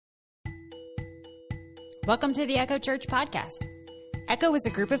Welcome to the Echo Church podcast. Echo is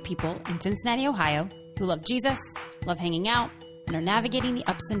a group of people in Cincinnati, Ohio, who love Jesus, love hanging out, and are navigating the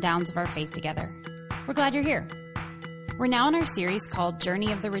ups and downs of our faith together. We're glad you're here. We're now in our series called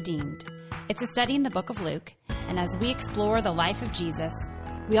Journey of the Redeemed. It's a study in the book of Luke, and as we explore the life of Jesus,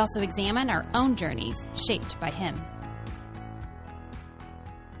 we also examine our own journeys shaped by him.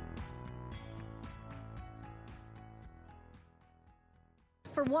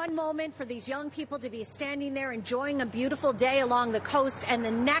 For one moment, for these young people to be standing there enjoying a beautiful day along the coast, and the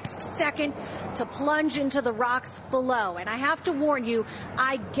next second to plunge into the rocks below. And I have to warn you,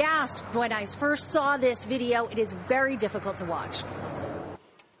 I gasped when I first saw this video. It is very difficult to watch.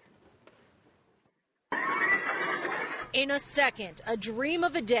 In a second, a dream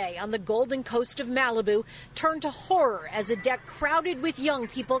of a day on the golden coast of Malibu turned to horror as a deck crowded with young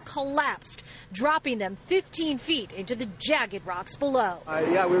people collapsed, dropping them 15 feet into the jagged rocks below.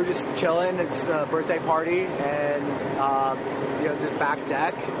 We were just chilling. It's a birthday party, and the back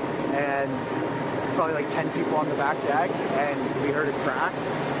deck, and probably like 10 people on the back deck, and we heard a crack.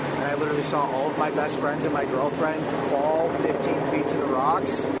 And I literally saw all of my best friends and my girlfriend fall 15 feet to the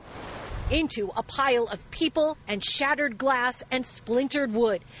rocks. Into a pile of people and shattered glass and splintered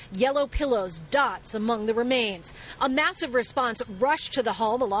wood. Yellow pillows, dots among the remains. A massive response rushed to the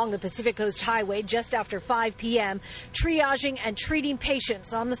home along the Pacific Coast Highway just after 5 p.m., triaging and treating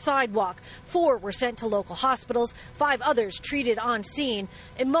patients on the sidewalk. 4 were sent to local hospitals, 5 others treated on scene.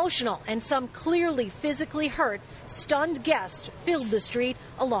 Emotional and some clearly physically hurt, stunned guests filled the street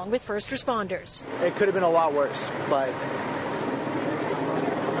along with first responders. It could have been a lot worse, but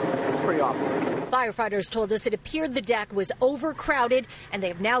pretty awful. Firefighters told us it appeared the deck was overcrowded, and they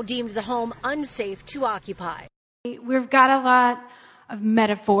have now deemed the home unsafe to occupy. We've got a lot of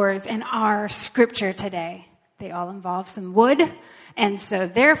metaphors in our scripture today. They all involve some wood, and so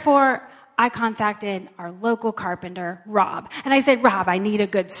therefore I contacted our local carpenter, Rob. And I said, Rob, I need a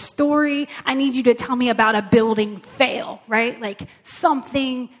good story. I need you to tell me about a building fail, right? Like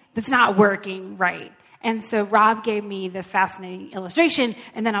something that's not working right. And so Rob gave me this fascinating illustration,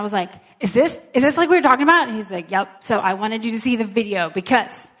 and then I was like, is this like we were talking about? And he's like, yep. So I wanted you to see the video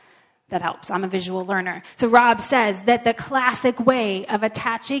because that helps. I'm a visual learner. So Rob says that the classic way of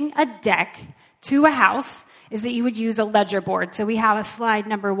attaching a deck to a house is that you would use a ledger board. So we have a slide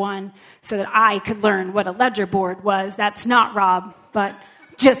number 1 so that I could learn what a ledger board was. That's not Rob, but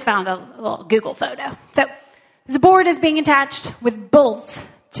just found a little Google photo. So the board is being attached with bolts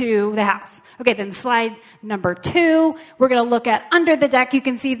to the house. Okay, then slide number 2, we're going to look at under the deck. You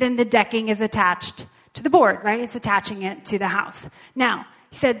can see then the decking is attached to the board, right? It's attaching it to the house. Now,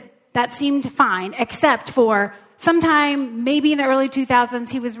 he said that seemed fine, except for sometime maybe in the early 2000s,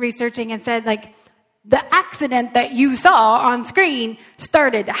 he was researching and said, like, the accident that you saw on screen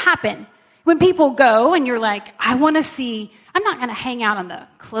started to happen. When people go and you're like, I want to see, I'm not going to hang out on the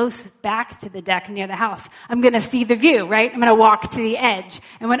close back to the deck near the house. I'm going to see the view, right? I'm going to walk to the edge.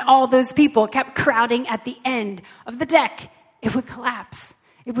 And when all those people kept crowding at the end of the deck, it would collapse.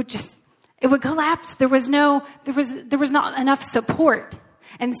 It would collapse. There was not enough support.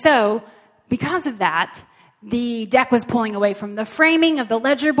 And so, because of that, the deck was pulling away from the framing of the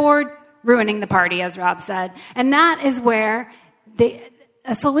ledger board, ruining the party, as Rob said. And that is where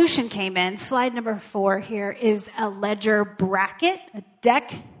a solution came in. Slide number 4 here is a ledger bracket, a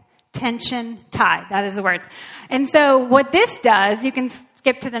deck tension tie. That is the words. And so what this does, you can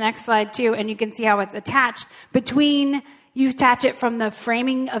skip to the next slide too, and you can see how it's attached you attach it from the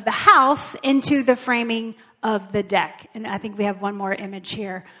framing of the house into the framing of the deck. And I think we have one more image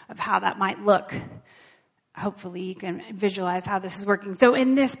here of how that might look. Hopefully you can visualize how this is working. So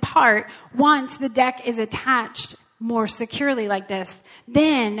in this part, once the deck is attached more securely like this,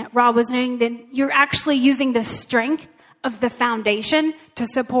 then Rob was knowing that you're actually using the strength of the foundation to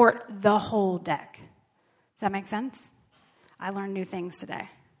support the whole deck. Does that make sense? I learned new things today.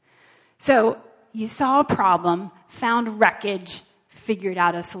 So you saw a problem, found wreckage, figured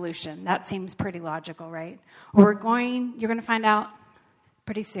out a solution. That seems pretty logical, right? You're going to find out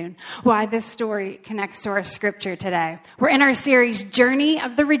pretty soon why this story connects to our scripture today. We're in our series, Journey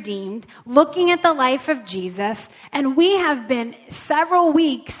of the Redeemed, looking at the life of Jesus, and we have been several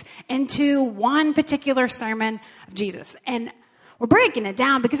weeks into one particular sermon of Jesus. And we're breaking it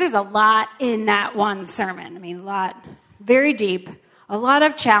down because there's a lot in that one sermon. I mean, a lot, very deep, a lot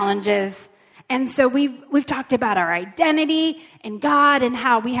of challenges. And so we've talked about our identity in God and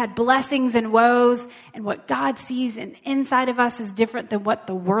how we had blessings and woes, and what God sees inside of us is different than what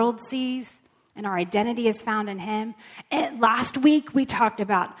the world sees, and our identity is found in him. And last week we talked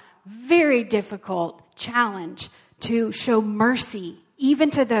about very difficult challenge to show mercy even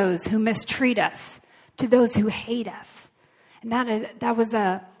to those who mistreat us, to those who hate us. And that was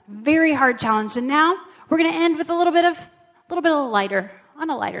a very hard challenge. And now we're going to end with a little bit of on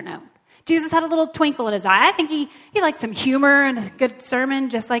a lighter note. Jesus had a little twinkle in his eye. I think he liked some humor and a good sermon,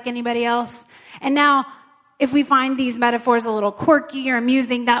 just like anybody else. And now, if we find these metaphors a little quirky or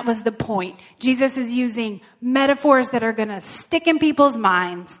amusing, that was the point. Jesus is using metaphors that are going to stick in people's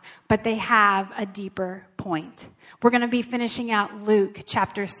minds, but they have a deeper point. We're going to be finishing out Luke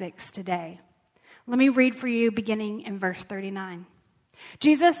chapter 6 today. Let me read for you beginning in verse 39.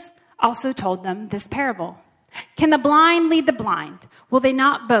 Jesus also told them this parable. Can the blind lead the blind? Will they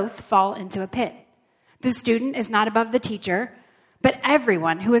not both fall into a pit? The student is not above the teacher, but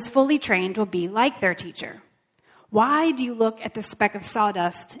everyone who is fully trained will be like their teacher. Why do you look at the speck of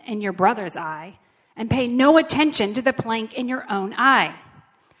sawdust in your brother's eye and pay no attention to the plank in your own eye?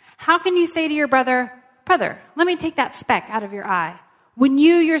 How can you say to your brother, "Brother, let me take that speck out of your eye," when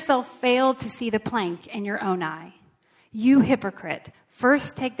you yourself fail to see the plank in your own eye? You hypocrite,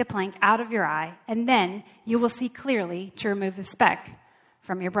 first take the plank out of your eye, and then you will see clearly to remove the speck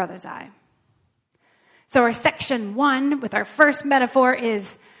from your brother's eye. So our section 1 with our first metaphor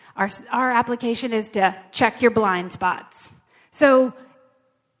is our application is to check your blind spots. So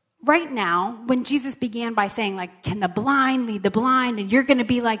right now, when Jesus began by saying, like, can the blind lead the blind, and you're going to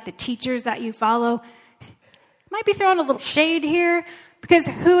be like the teachers that you follow, might be throwing a little shade here, because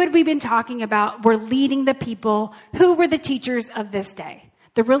who had we been talking about were leading the people? Who were the teachers of this day?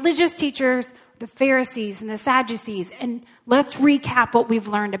 The religious teachers, the Pharisees and the Sadducees. And let's recap what we've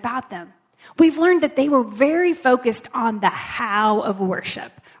learned about them. We've learned that they were very focused on the how of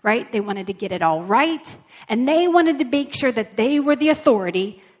worship, right? They wanted to get it all right, and they wanted to make sure that they were the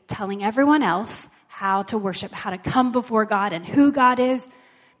authority telling everyone else how to worship, how to come before God and who God is.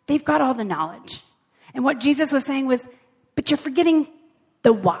 They've got all the knowledge. And what Jesus was saying was, but you're forgetting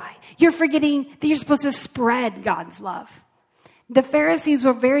the why. You're forgetting that you're supposed to spread God's love. The Pharisees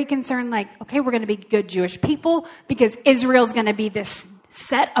were very concerned, like, okay, we're going to be good Jewish people because Israel's going to be this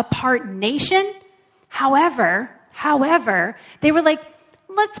set apart nation. However, they were like,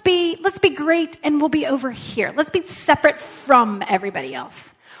 let's be great and we'll be over here. Let's be separate from everybody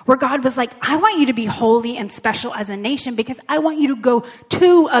else. Where God was like, I want you to be holy and special as a nation because I want you to go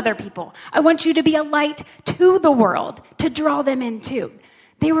to other people. I want you to be a light to the world to draw them in too.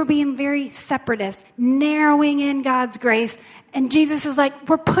 They were being very separatist, narrowing in God's grace. And Jesus is like,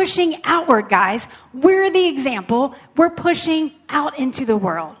 we're pushing outward, guys. We're the example. We're pushing out into the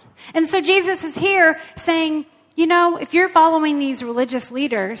world. And so Jesus is here saying, you know, if you're following these religious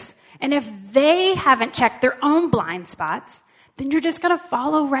leaders, and if they haven't checked their own blind spots, then you're just going to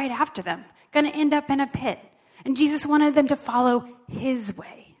follow right after them, going to end up in a pit. And Jesus wanted them to follow his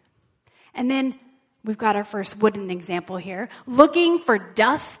way. And then we've got our first wooden example here. Looking for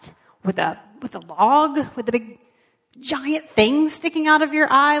dust with a log, with a big giant thing sticking out of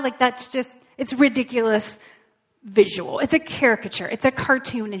your eye. Like it's ridiculous visual. It's a caricature. It's a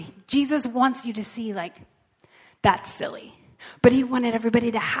cartoon. And Jesus wants you to see, like, that's silly. But he wanted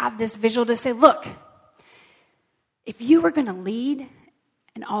everybody to have this visual to say, look, if you were going to lead,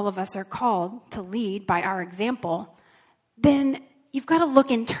 and all of us are called to lead by our example, then you've got to look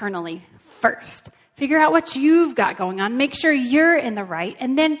internally first. Figure out what you've got going on. Make sure you're in the right.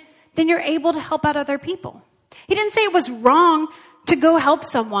 And then you're able to help out other people. He didn't say it was wrong to go help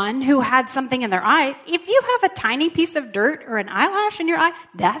someone who had something in their eye. If you have a tiny piece of dirt or an eyelash in your eye,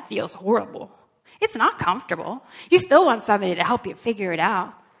 that feels horrible. It's not comfortable. You still want somebody to help you figure it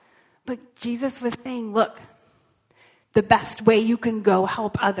out. But Jesus was saying, look, the best way you can go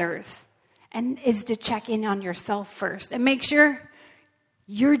help others is to check in on yourself first and make sure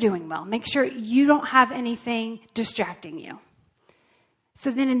you're doing well. Make sure you don't have anything distracting you.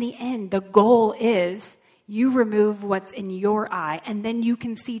 So then in the end, the goal is you remove what's in your eye, and then you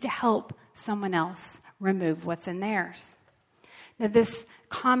can see to help someone else remove what's in theirs. Now, this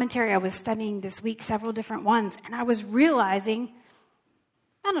commentary I was studying this week, several different ones, and I was realizing,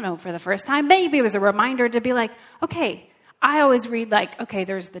 I don't know, for the first time, maybe it was a reminder to be like, okay, I always read like, okay,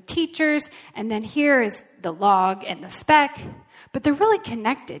 there's the teachers, and then here is the log and the speck, but they're really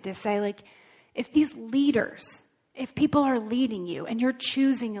connected to say, like, if these leaders, if people are leading you and you're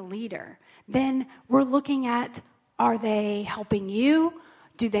choosing a leader, then we're looking at, are they helping you?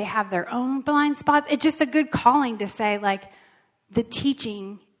 Do they have their own blind spots? It's just a good calling to say, like, the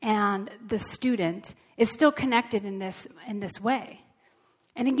teaching and the student is still connected in this way.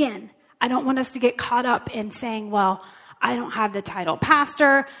 And again, I don't want us to get caught up in saying, well, I don't have the title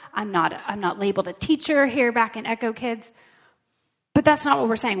pastor. I'm not labeled a teacher here back in Echo Kids. But that's not what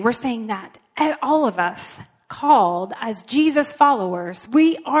we're saying. We're saying that all of us called as Jesus followers,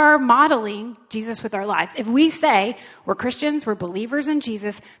 we are modeling Jesus with our lives. If we say we're Christians, we're believers in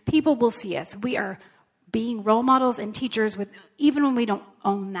Jesus, people will see us. We are being role models and teachers even when we don't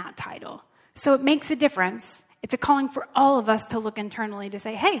own that title. So it makes a difference. It's a calling for all of us to look internally to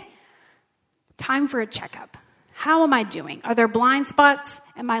say, hey, time for a checkup. How am I doing? Are there blind spots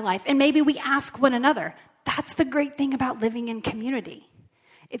in my life? And maybe we ask one another. That's the great thing about living in community.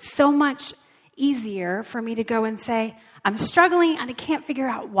 It's so much easier for me to go and say, I'm struggling and I can't figure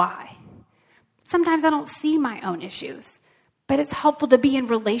out why. Sometimes I don't see my own issues, but it's helpful to be in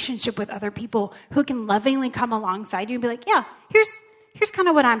relationship with other people who can lovingly come alongside you and be like, yeah, here's kind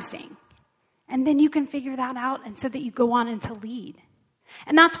of what I'm seeing. And then you can figure that out, and so that you go on and to lead.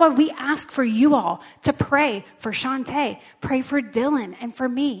 And that's why we ask for you all to pray for Shantae, pray for Dylan and for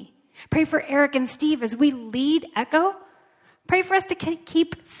me. Pray for Eric and Steve as we lead Echo. Pray for us to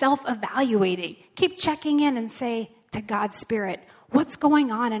keep self-evaluating, keep checking in and say to God's Spirit, what's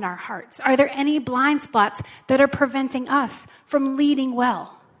going on in our hearts? Are there any blind spots that are preventing us from leading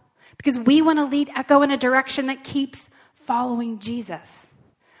well? Because we want to lead Echo in a direction that keeps following Jesus.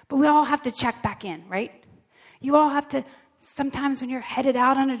 But we all have to check back in, right? You all have to, sometimes when you're headed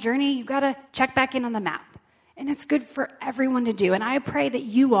out on a journey, you got to check back in on the map. And it's good for everyone to do. And I pray that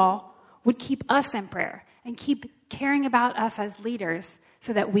you all would keep us in prayer and keep caring about us as leaders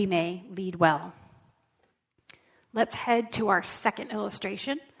so that we may lead well. Let's head to our second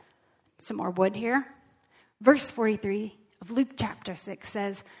illustration. Some more wood here. Verse 43 of Luke chapter 6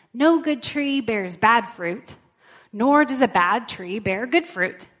 says, no good tree bears bad fruit, nor does a bad tree bear good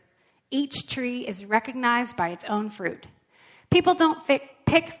fruit. Each tree is recognized by its own fruit. People don't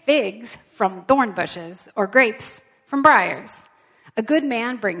pick figs from thorn bushes or grapes from briars. A good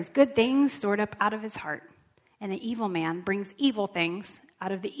man brings good things stored up out of his heart, and an evil man brings evil things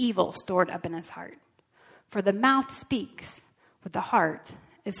out of the evil stored up in his heart. For the mouth speaks what the heart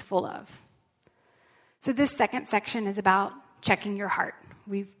is full of. So this second section is about checking your heart.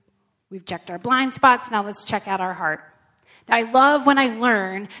 We've checked our blind spots. Now let's check out our heart. Now, I love when I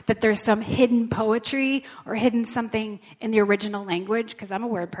learn that there's some hidden poetry or hidden something in the original language, because I'm a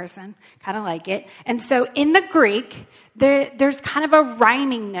word person, kind of like it. And so in the Greek, there's kind of a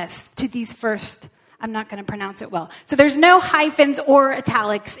rhymingness to these first, I'm not going to pronounce it well. So there's no hyphens or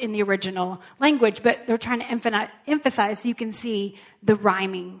italics in the original language, but they're trying to emphasize so you can see the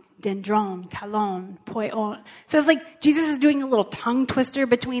rhyming. Dendron, kalon, poion. So it's like Jesus is doing a little tongue twister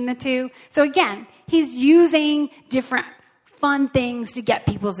between the two. So again, he's using different fun things to get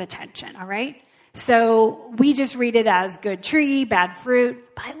people's attention, all right? So we just read it as good tree, bad fruit.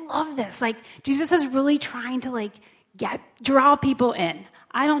 But I love this. Like, Jesus is really trying to draw people in.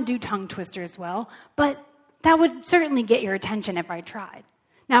 I don't do tongue twisters well, but that would certainly get your attention if I tried.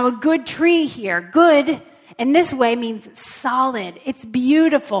 Now, a good tree here, good in this way means solid. It's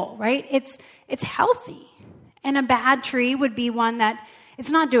beautiful, right? It's healthy. And a bad tree would be one that it's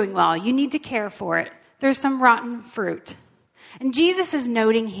not doing well. You need to care for it. There's some rotten fruit. And Jesus is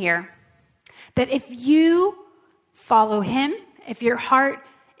noting here that if you follow him, if your heart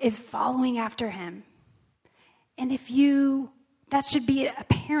is following after him, and that should be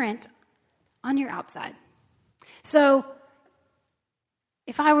apparent on your outside. So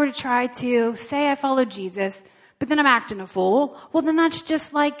if I were to try to say I follow Jesus, but then I'm acting a fool, well, then that's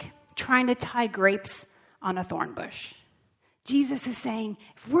just like trying to tie grapes on a thorn bush. Jesus is saying,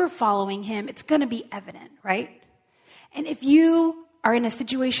 if we're following him, it's going to be evident, right? And if you are in a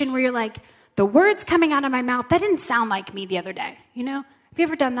situation where you're like, the words coming out of my mouth, that didn't sound like me the other day. You know, have you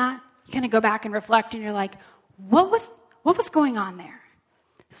ever done that? You kind of go back and reflect and you're like, what was going on there?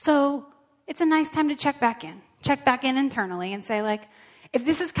 So it's a nice time to check back in internally and say like, if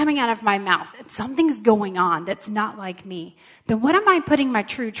this is coming out of my mouth, if something's going on that's not like me, then what am I putting my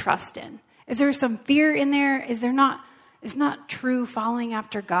true trust in? Is there some fear in there? Is not true following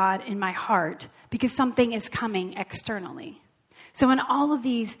after God in my heart because something is coming externally? So in all of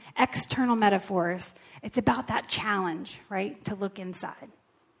these external metaphors, it's about that challenge, right? To look inside.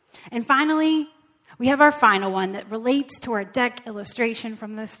 And finally, we have our final one that relates to our deck illustration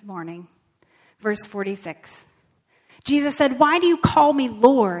from this morning. Verse 46. Jesus said, why do you call me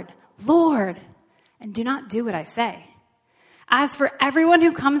Lord, Lord, and do not do what I say? As for everyone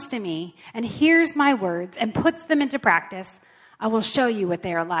who comes to me and hears my words and puts them into practice, I will show you what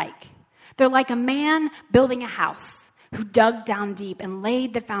they are like. They're like a man building a house who dug down deep and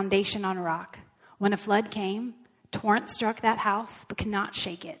laid the foundation on rock. When a flood came, torrent struck that house but could not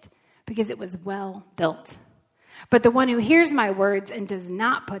shake it because it was well built. But the one who hears my words and does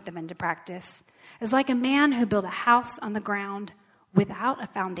not put them into practice is like a man who built a house on the ground without a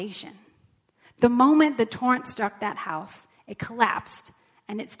foundation. The moment the torrent struck that house, it collapsed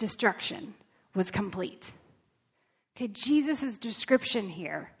and its destruction was complete. Okay, Jesus' description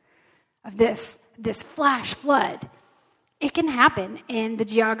here of this flash flood, it can happen in the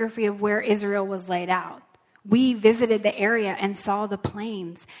geography of where Israel was laid out. We visited the area and saw the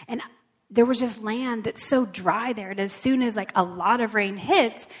plains, and there was just land that's so dry there that as soon as like a lot of rain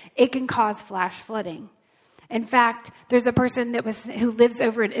hits, it can cause flash flooding. In fact, there's a person who lives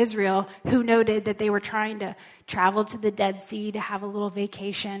over in Israel who noted that they were trying to travel to the Dead Sea to have a little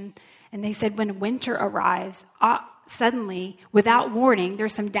vacation. And they said when winter arrives, suddenly, without warning,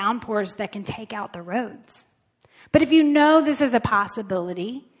 there's some downpours that can take out the roads. But if you know this is a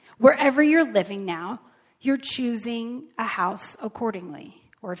possibility, wherever you're living now, you're choosing a house accordingly.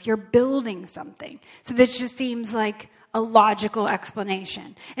 Or if you're building something. So this just seems like a logical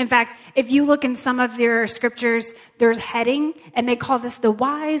explanation. In fact, if you look in some of your scriptures, there's heading, and they call this the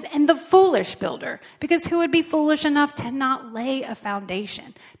wise and the foolish builder. Because who would be foolish enough to not lay a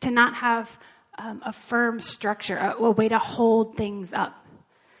foundation, to not have a firm structure, a way to hold things up?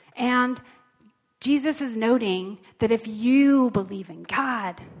 And Jesus is noting that if you believe in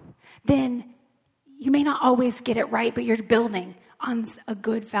God, then you may not always get it right, but you're building on a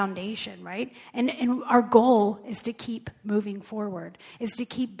good foundation, right? And our goal is to keep moving forward, is to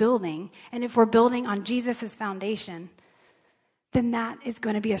keep building. And if we're building on Jesus' foundation, then that is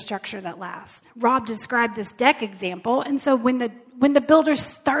going to be a structure that lasts. Rob described this deck example. And so when the builders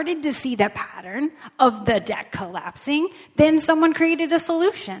started to see that pattern of the deck collapsing, then someone created a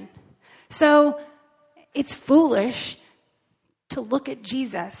solution. So it's foolish to look at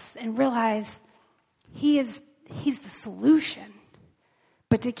Jesus and realize he's the solution.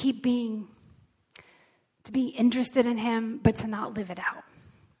 But to be interested in him, but to not live it out.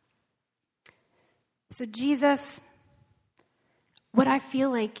 So Jesus, what I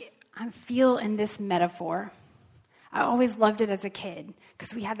feel in this metaphor, I always loved it as a kid,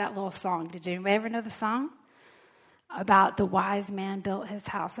 because we had that little song. Did anybody ever know the song? About the wise man built his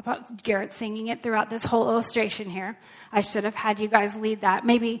house. About Garrett singing it throughout this whole illustration here. I should have had you guys lead that.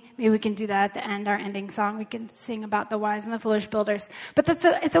 Maybe we can do that at the end, our ending song. We can sing about the wise and the foolish builders. But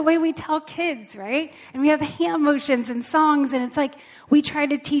it's a way we tell kids, right? And we have hand motions and songs, and it's like we try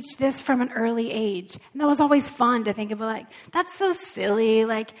to teach this from an early age. And that was always fun to think about, like, that's so silly.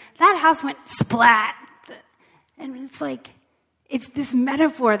 Like, that house went splat. And it's like, it's this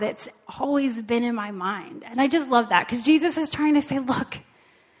metaphor that's always been in my mind. And I just love that, because Jesus is trying to say, look,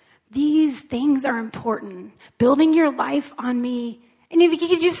 these things are important. Building your life on me. And if he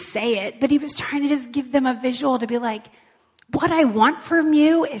could just say it, but he was trying to just give them a visual to be like, what I want from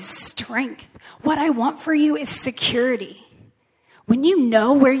you is strength. What I want for you is security. When you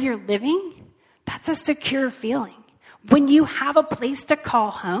know where you're living, that's a secure feeling. When you have a place to call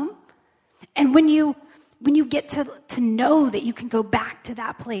home, and when you get to know that you can go back to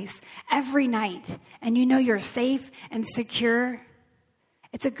that place every night and you know you're safe and secure,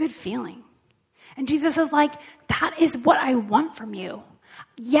 it's a good feeling. And Jesus is like, that is what I want from you.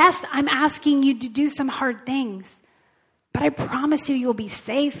 Yes, I'm asking you to do some hard things, but I promise you you'll be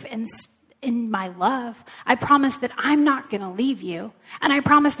safe and in my love. I promise that I'm not going to leave you. And I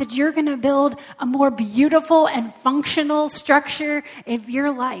promise that you're going to build a more beautiful and functional structure of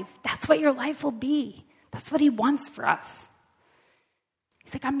your life. That's what your life will be. That's what he wants for us.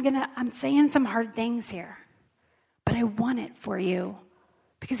 He's like, I'm saying some hard things here, but I want it for you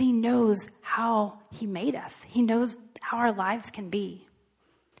because he knows how he made us. He knows how our lives can be.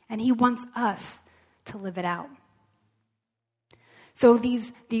 And he wants us to live it out. So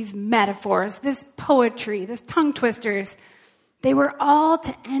these metaphors, this poetry, this tongue twisters, they were all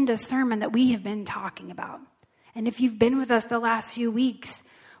to end a sermon that we have been talking about. And if you've been with us the last few weeks,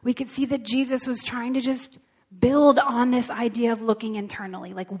 we could see that Jesus was trying to just build on this idea of looking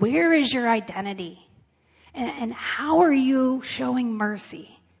internally. Like, where is your identity? And how are you showing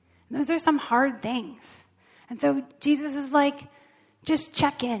mercy? And those are some hard things. And so Jesus is like, just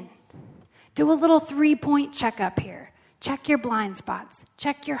check in. Do a little 3-point checkup here. Check your blind spots.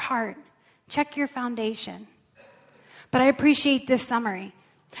 Check your heart. Check your foundation. But I appreciate this summary.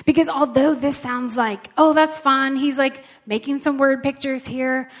 Because although this sounds like, oh, that's fun. He's like making some word pictures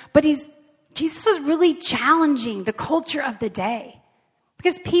here. But Jesus is really challenging the culture of the day.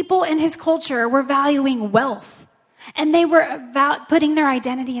 Because people in his culture were valuing wealth. And they were putting their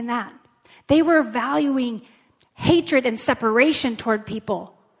identity in that. They were valuing hatred and separation toward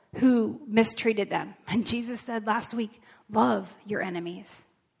people who mistreated them. And Jesus said last week, love your enemies.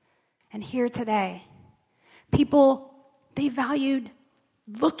 And here today, people, they valued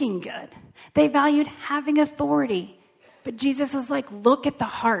looking good. They valued having authority. But Jesus was like, look at the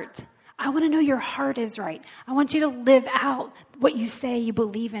heart. I want to know your heart is right. I want you to live out what you say you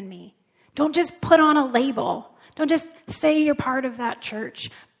believe in me. Don't just put on a label. Don't just say you're part of that church.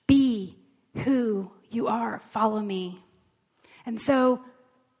 Be who you are. Follow me. And so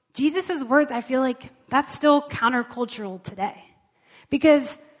Jesus' words, I feel like that's still countercultural today.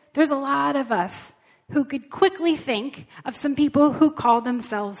 Because there's a lot of us who could quickly think of some people who call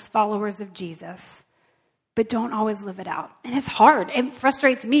themselves followers of Jesus, but don't always live it out. And it's hard. It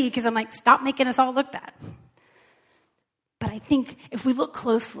frustrates me because I'm like, stop making us all look bad. But I think if we look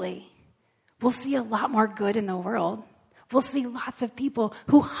closely, we'll see a lot more good in the world. We'll see lots of people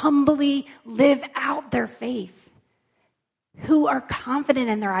who humbly live out their faith, who are confident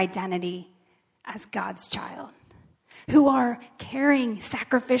in their identity as God's child, who are caring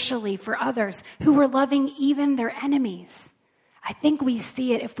sacrificially for others, who are loving even their enemies. I think we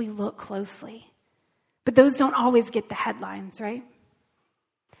see it if we look closely. But those don't always get the headlines, right?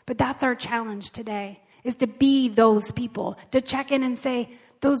 But that's our challenge today, is to be those people, to check in and say,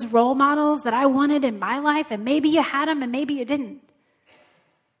 those role models that I wanted in my life, and maybe you had them and maybe you didn't.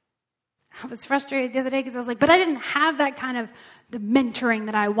 I was frustrated the other day because I was like, but I didn't have that kind of the mentoring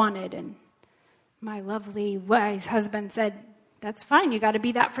that I wanted. And my lovely, wise husband said, that's fine. You got to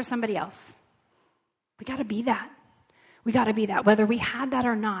be that for somebody else. We got to be that. We got to be that, whether we had that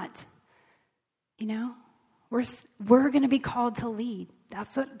or not. You know, we're going to be called to lead.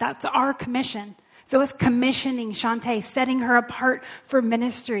 That's our commission. So it's commissioning Shantae, setting her apart for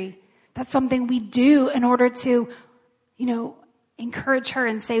ministry. That's something we do in order to, encourage her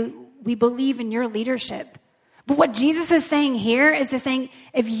and say, we believe in your leadership. But what Jesus is saying here is just saying,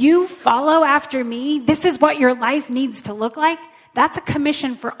 if you follow after me, this is what your life needs to look like. That's a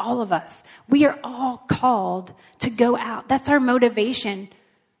commission for all of us. We are all called to go out. That's our motivation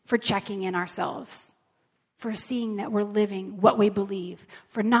for checking in ourselves, for seeing that we're living what we believe,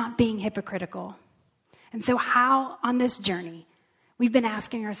 for not being hypocritical. And so how on this journey, we've been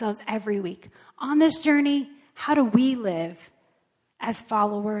asking ourselves every week, on this journey, how do we live as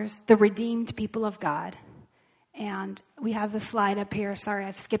followers, the redeemed people of God? And we have the slide up here. Sorry,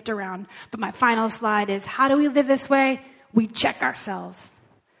 I've skipped around. But my final slide is, how do we live this way? We check ourselves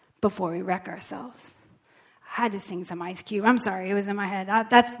before we wreck ourselves. I had to sing some Ice Cube. I'm sorry, it was in my head.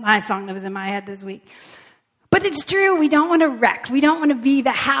 That's my song that was in my head this week. But it's true, we don't want to wreck. We don't want to be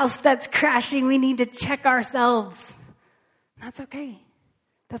the house that's crashing. We need to check ourselves. That's okay.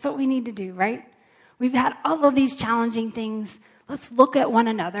 That's what we need to do, right? We've had all of these challenging things. Let's look at one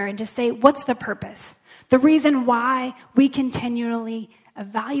another and just say, what's the purpose? The reason why we continually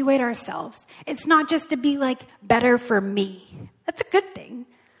evaluate ourselves. It's not just to be like better for me. That's a good thing.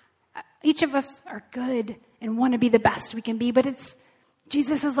 Each of us are good and want to be the best we can be, but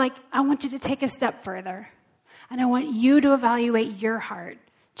Jesus is like, I want you to take a step further. And I want you to evaluate your heart.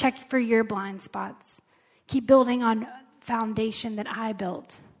 Check for your blind spots. Keep building on foundation that I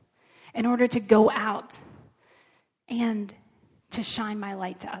built in order to go out and to shine my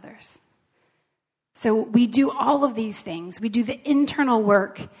light to others. So we do all of these things. We do the internal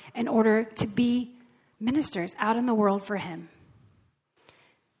work in order to be ministers out in the world for Him.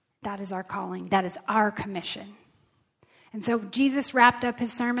 That is our calling. That is our commission. And so Jesus wrapped up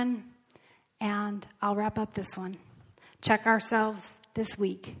His sermon, and I'll wrap up this one. Check ourselves this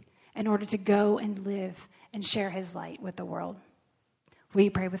week in order to go and live and share His light with the world. Will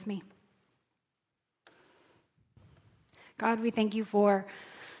you pray with me? God, we thank you for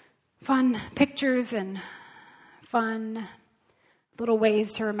fun pictures and fun little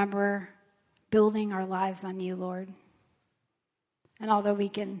ways to remember building our lives on you, Lord. And although we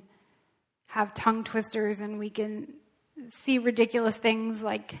can have tongue twisters and we can see ridiculous things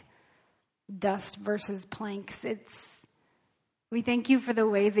like dust versus planks, we thank you for the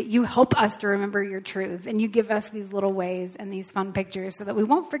ways that you help us to remember your truth, and you give us these little ways and these fun pictures so that we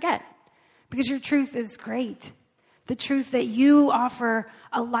won't forget, because your truth is great. The truth that you offer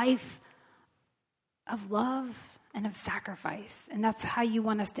a life of love and of sacrifice, and that's how you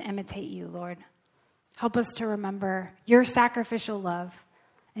want us to imitate you, Lord. Help us to remember your sacrificial love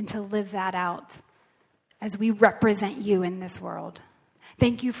and to live that out as we represent you in this world.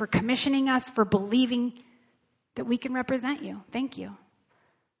 Thank you for commissioning us, for believing that we can represent you. Thank you.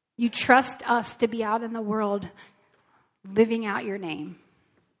 You trust us to be out in the world living out your name.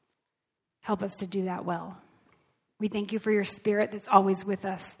 Help us to do that well. We thank you for your Spirit that's always with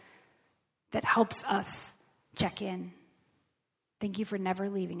us, that helps us check in. Thank you for never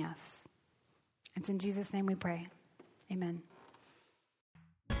leaving us. It's in Jesus' name we pray. Amen.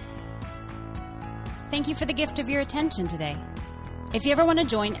 Thank you for the gift of your attention today. If you ever want to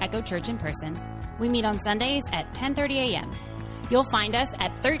join Echo Church in person, we meet on Sundays at 10:30 a.m. You'll find us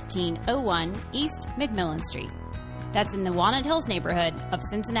at 1301 East McMillan Street. That's in the Walnut Hills neighborhood of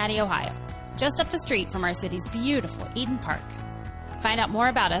Cincinnati, Ohio, just up the street from our city's beautiful Eden Park. Find out more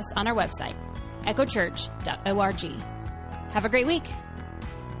about us on our website, echochurch.org. Have a great week.